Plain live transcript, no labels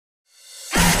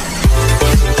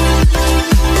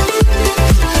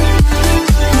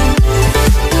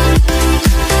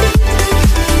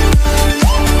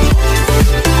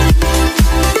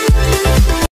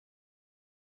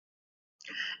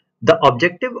The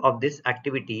objective of this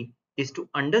activity is to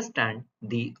understand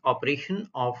the operation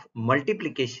of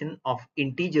multiplication of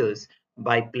integers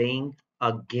by playing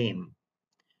a game.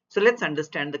 So let's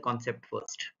understand the concept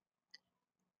first.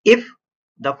 If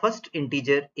the first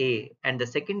integer a and the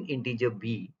second integer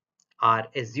b are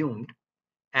assumed,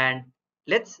 and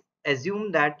let's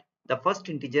assume that the first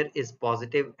integer is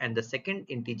positive and the second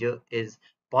integer is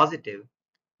positive,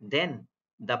 then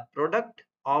the product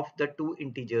of the two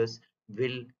integers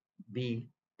will be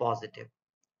positive.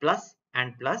 Plus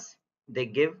and plus, they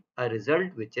give a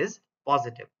result which is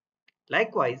positive.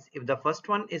 Likewise, if the first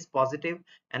one is positive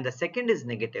and the second is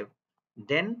negative,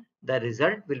 then the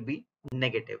result will be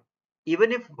negative.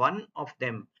 Even if one of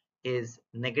them is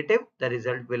negative, the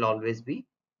result will always be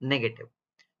negative.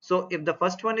 So if the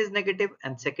first one is negative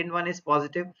and second one is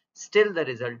positive, still the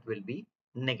result will be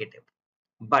negative.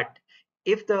 But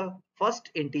if the first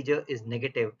integer is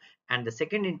negative and the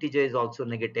second integer is also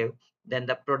negative, then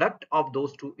the product of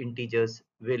those two integers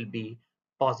will be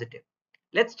positive.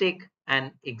 Let's take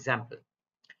an example.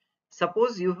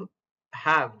 Suppose you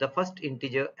have the first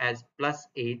integer as plus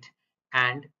 8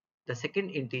 and the second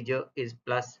integer is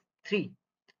plus 3.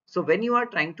 So when you are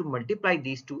trying to multiply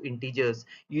these two integers,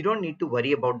 you don't need to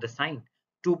worry about the sign.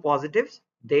 Two positives,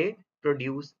 they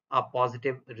produce a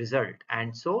positive result.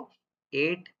 And so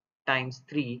 8 times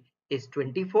 3 is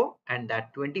 24, and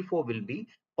that 24 will be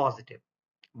positive.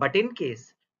 But in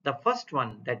case the first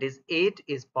one, that is 8,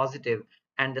 is positive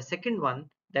and the second one,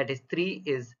 that is 3,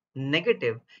 is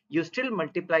negative, you still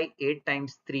multiply 8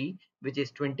 times 3, which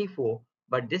is 24,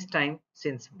 but this time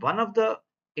since one of the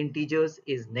integers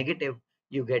is negative,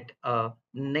 you get a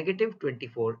negative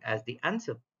 24 as the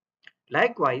answer.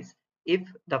 Likewise, if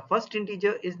the first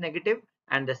integer is negative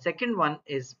and the second one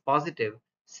is positive,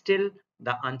 still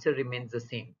the answer remains the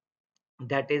same,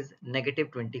 that is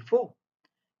negative 24.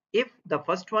 If the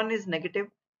first one is negative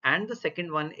and the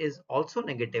second one is also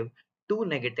negative, two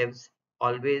negatives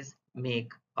always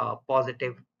make a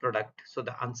positive product. So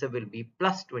the answer will be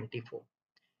plus 24.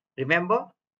 Remember,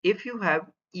 if you have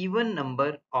even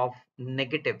number of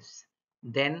negatives,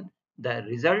 then the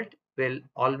result will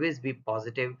always be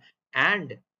positive.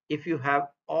 And if you have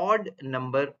odd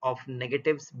number of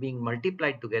negatives being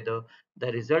multiplied together,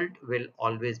 the result will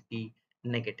always be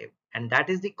negative. And that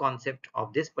is the concept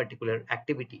of this particular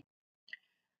activity.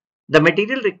 The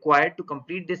material required to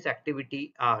complete this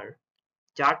activity are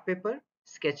chart paper,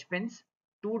 sketch pens,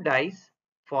 two dice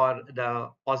for the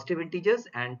positive integers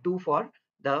and two for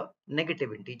the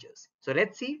negative integers. So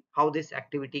let's see how this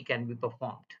activity can be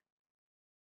performed.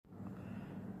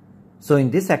 So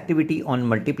in this activity on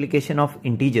multiplication of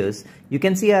integers, you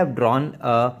can see I have drawn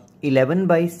a 11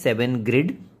 by 7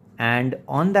 grid, and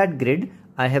on that grid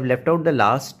I have left out the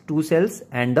last two cells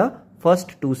and the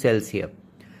first two cells here.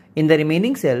 In the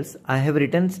remaining cells, I have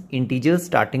written integers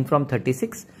starting from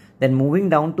 36, then moving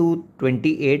down to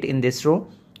 28 in this row,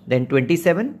 then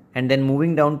 27, and then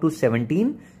moving down to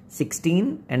 17,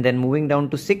 16, and then moving down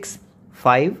to 6,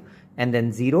 5, and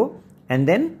then 0, and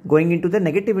then going into the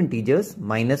negative integers,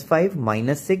 minus 5,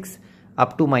 minus 6,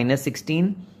 up to minus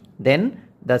 16, then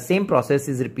the same process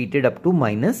is repeated up to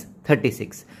minus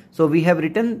 36. So we have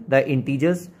written the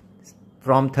integers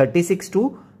from 36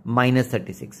 to minus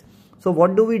 36. So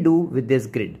what do we do with this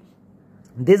grid?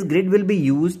 This grid will be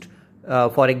used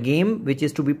for a game which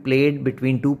is to be played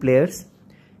between two players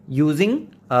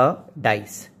using a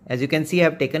dice. As you can see, I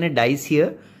have taken a dice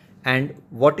here, and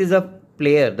what is the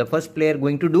first player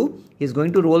going to do? He is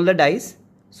going to roll the dice.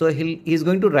 So he is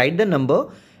going to write the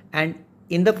number, and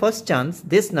in the first chance,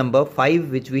 this number 5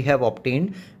 which we have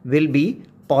obtained will be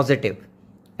positive,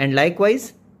 and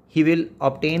likewise he will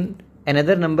obtain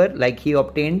another number like he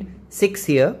obtained 6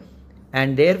 here,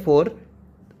 and therefore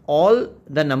all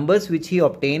the numbers which he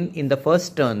obtained in the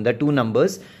first turn, the two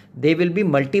numbers, they will be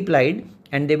multiplied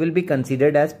and they will be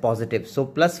considered as positive. So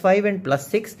plus 5 and plus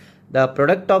 6, the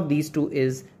product of these two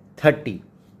is 30.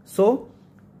 So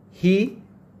he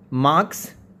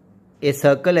marks a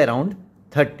circle around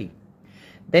 30.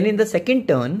 Then in the second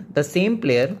turn, the same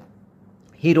player,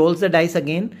 he rolls the dice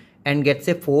again and gets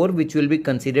a 4 which will be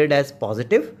considered as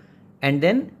positive, and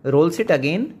then rolls it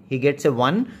again, he gets a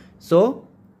 1. So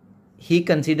he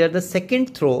considers the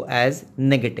second throw as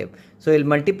negative. So he'll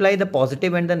multiply the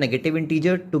positive and the negative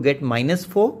integer to get minus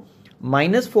 4.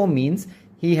 Minus 4 means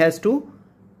he has to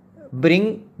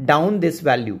bring down this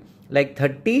value, like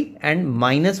 30 and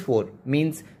minus 4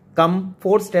 means come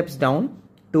 4 steps down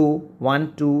to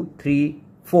 1, 2, 3,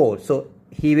 4. So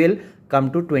he will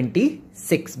come to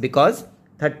 26 because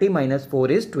 30 minus 4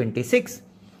 is 26.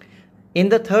 In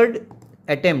the third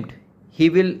attempt, he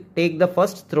will take the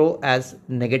first throw as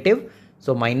negative.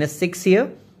 So minus 6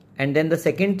 here, and then the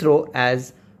second throw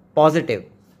as positive.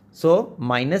 So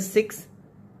minus 6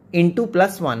 into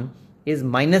plus 1 is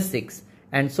minus 6,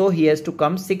 and so he has to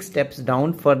come 6 steps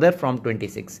down further from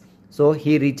 26. So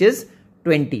he reaches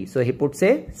 20. So he puts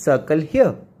a circle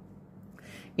here.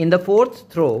 In the fourth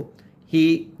throw,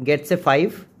 he gets a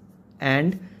 5,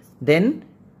 and then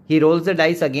he rolls the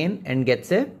dice again and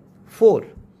gets a 4.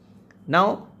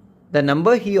 Now the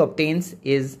number he obtains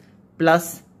is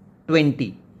plus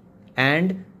 20,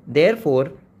 and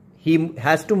therefore he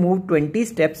has to move 20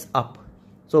 steps up.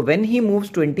 So when he moves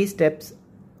 20 steps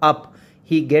up,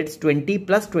 he gets 20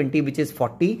 plus 20, which is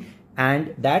 40,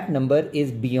 and that number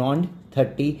is beyond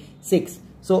 36.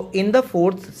 So in the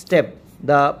fourth step,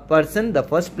 the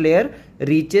first player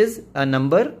reaches a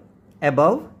number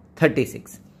above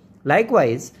 36.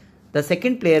 Likewise, the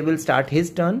second player will start his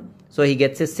turn. So he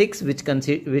gets a 6,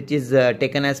 which is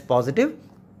taken as positive,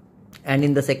 and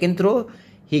in the second throw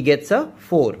he gets a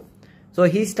 4. So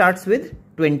he starts with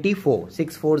 24.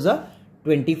 6 4s are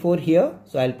 24 here.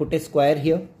 So I'll put a square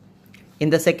here. In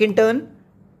the second turn,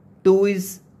 2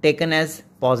 is taken as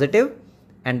positive,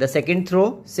 and the second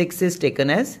throw 6 is taken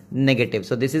as negative.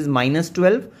 So this is minus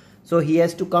 12. So he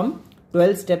has to come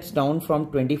 12 steps down from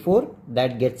 24.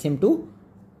 That gets him to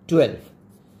 12.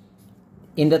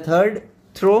 In the third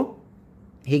throw,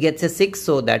 he gets a 6,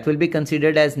 so that will be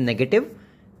considered as negative,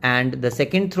 and the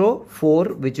second throw 4,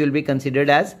 which will be considered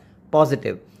as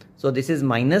positive. So this is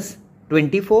minus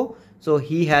 24. So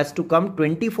he has to come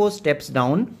 24 steps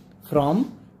down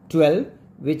from 12,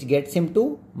 which gets him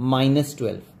to minus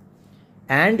 12.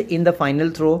 And in the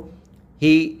final throw,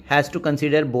 he has to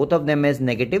consider both of them as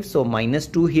negative. So minus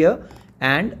 2 here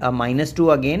and a minus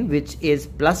 2 again, which is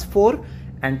plus 4,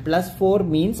 and plus 4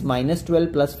 means minus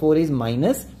 12 plus 4 is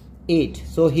minus 8.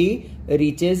 So he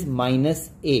reaches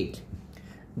minus 8.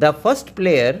 The first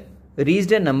player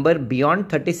reached a number beyond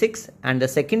 36, and the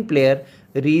second player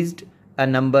reached a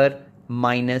number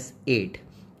minus 8.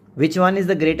 Which one is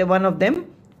the greater one of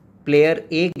them? Player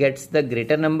A gets the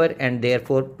greater number, and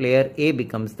therefore player A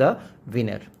becomes the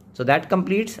winner. So that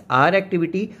completes our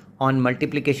activity on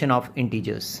multiplication of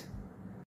integers.